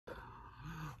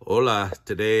Hola,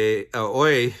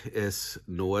 hoy es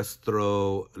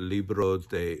nuestro libro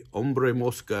de Hombre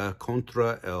Mosca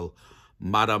contra el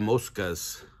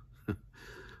Matamoscas.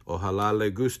 Ojalá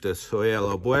le guste. Soy el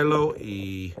abuelo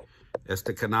y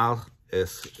este canal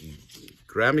es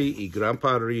Grammy y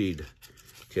Grandpa Reed.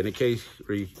 Tiene que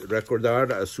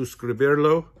recordar a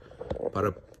suscribirlo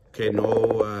para que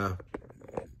no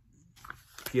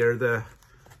pierda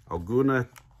algún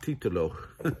título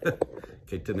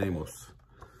que tenemos.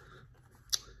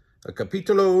 El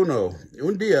capítulo 1.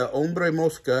 Un día, Hombre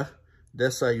Mosca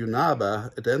desayunaba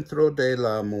dentro de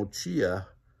la mochila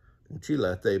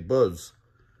de Buzz.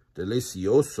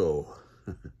 Delicioso.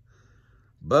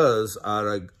 Buzz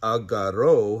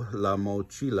agarró la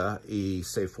mochila y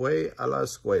se fue a la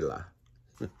escuela.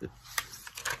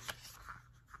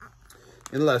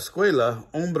 En la escuela,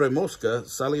 Hombre Mosca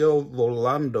salió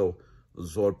volando.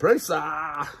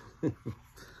 ¡Sorpresa!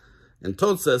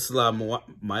 Entonces la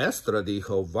maestra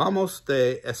dijo, vamos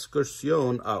de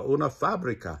excursión a una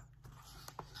fábrica.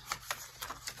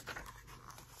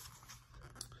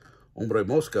 Hombre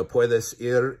Mosca, puedes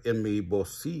ir en mi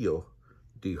bolsillo,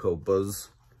 dijo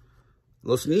Buzz.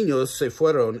 Los niños se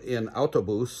fueron en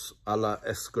autobús a la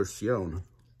excursión.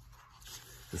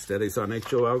 ¿Ustedes han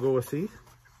hecho algo así?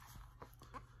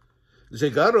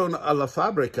 Llegaron a la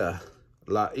fábrica,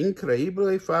 la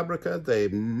increíble fábrica de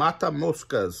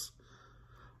matamoscas.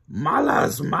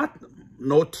 Malas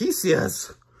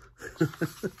noticias.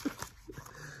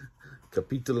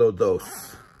 Capítulo 2.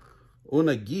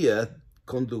 Una guía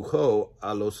condujo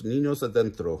a los niños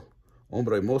adentro.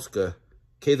 Hombre Mosca,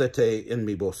 quédate en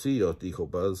mi bolsillo, dijo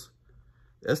Buzz.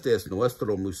 Este es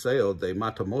nuestro museo de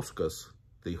matamoscas,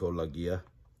 dijo la guía.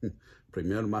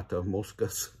 Primer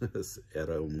matamoscas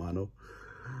era humano.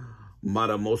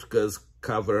 Matamoscas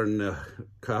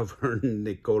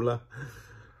cavernicola.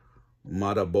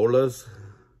 Matabolas,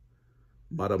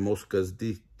 matamoscas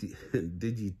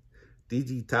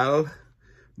digital,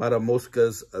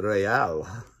 matamoscas real.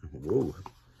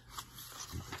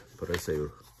 Parece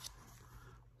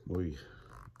muy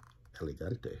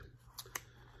elegante.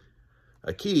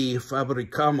 Aquí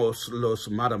fabricamos los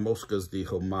matamoscas,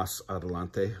 dijo más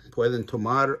adelante. Pueden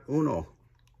tomar uno.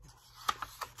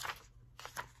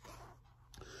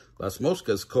 Las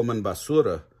moscas comen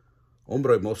basura.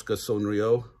 Hombre Mosca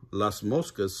sonrió. Las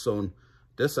moscas son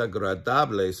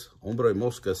desagradables. Hombre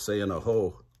Mosca se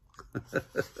enojó.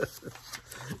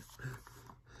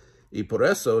 Y por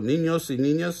eso, niños y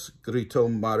niñas, gritó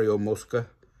Mario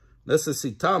Mosca,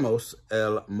 necesitamos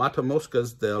el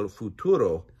matamoscas del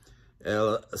futuro,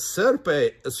 el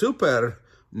super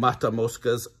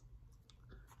matamoscas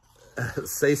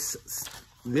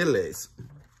 6000.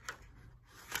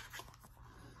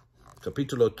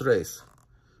 Capítulo 3.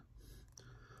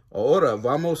 Ahora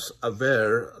vamos a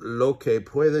ver lo que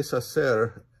puedes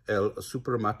hacer el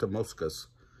super matamoscas,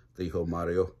 dijo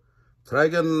Mario.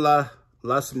 Traigan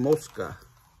las moscas.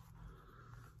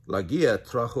 La guía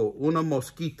trajo una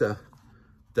mosquita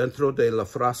dentro de la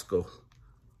frasco.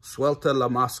 Suelta la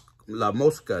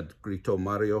mosca, gritó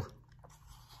Mario.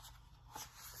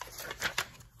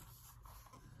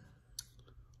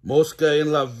 Mosca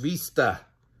en la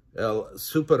vista. El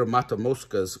super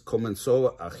matamoscas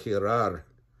comenzó a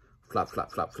girar. Flap,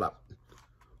 flap, flap, flap.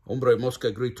 Hombre Mosca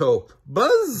gritó,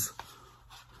 ¡Buzz!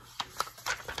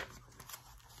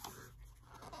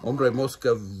 Hombre Mosca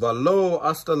voló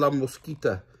hasta la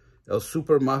mosquita. El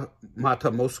super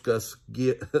matamoscas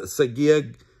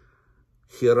seguía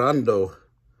girando.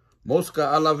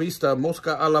 Mosca a la vista,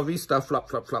 flap,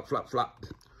 flap, flap, flap, flap.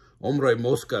 Hombre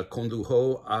Mosca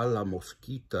condujo a la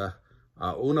mosquita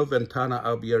a una ventana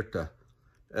abierta.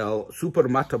 El super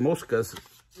matamoscas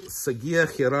seguía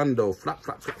girando, flap,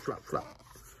 flap, flap, flap, flap.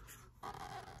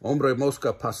 Hombre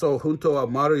Mosca pasó junto a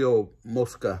Mario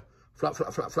Mosca, flap,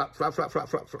 flap, flap, flap, flap, flap, flap,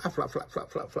 flap, flap, flap, flap, flap,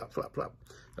 flap, flap, flap, flap.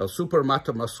 El super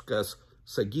matamoscas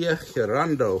seguía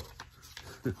girando.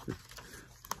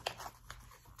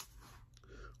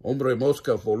 Hombre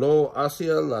Mosca voló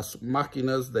hacia las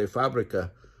máquinas de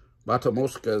fábrica.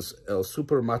 Matamoscas, el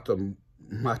super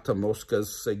matamoscas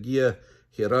seguía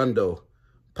girando.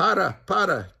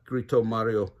 Para, gritó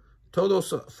Mario.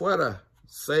 Todos fuera.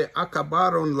 Se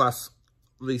acabaron las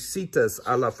visitas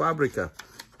a la fábrica.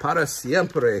 Para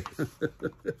siempre.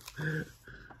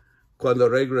 Cuando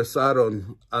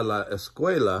regresaron a la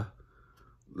escuela,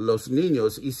 los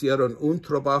niños hicieron un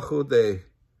trabajo de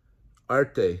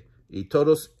arte y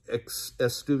todos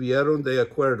estuvieron de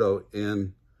acuerdo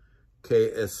en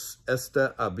que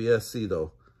esta había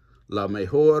sido la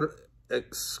mejor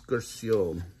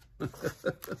excursión.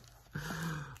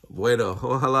 Bueno,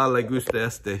 ojalá le guste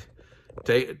este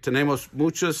Tenemos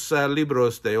muchos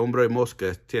libros de Hombre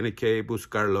Mosca. Tiene que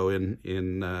buscarlo en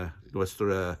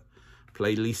nuestra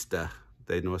playlist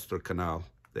de nuestro canal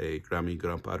de Grammy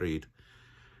Gran Paris.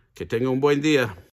 Que tenga un buen día.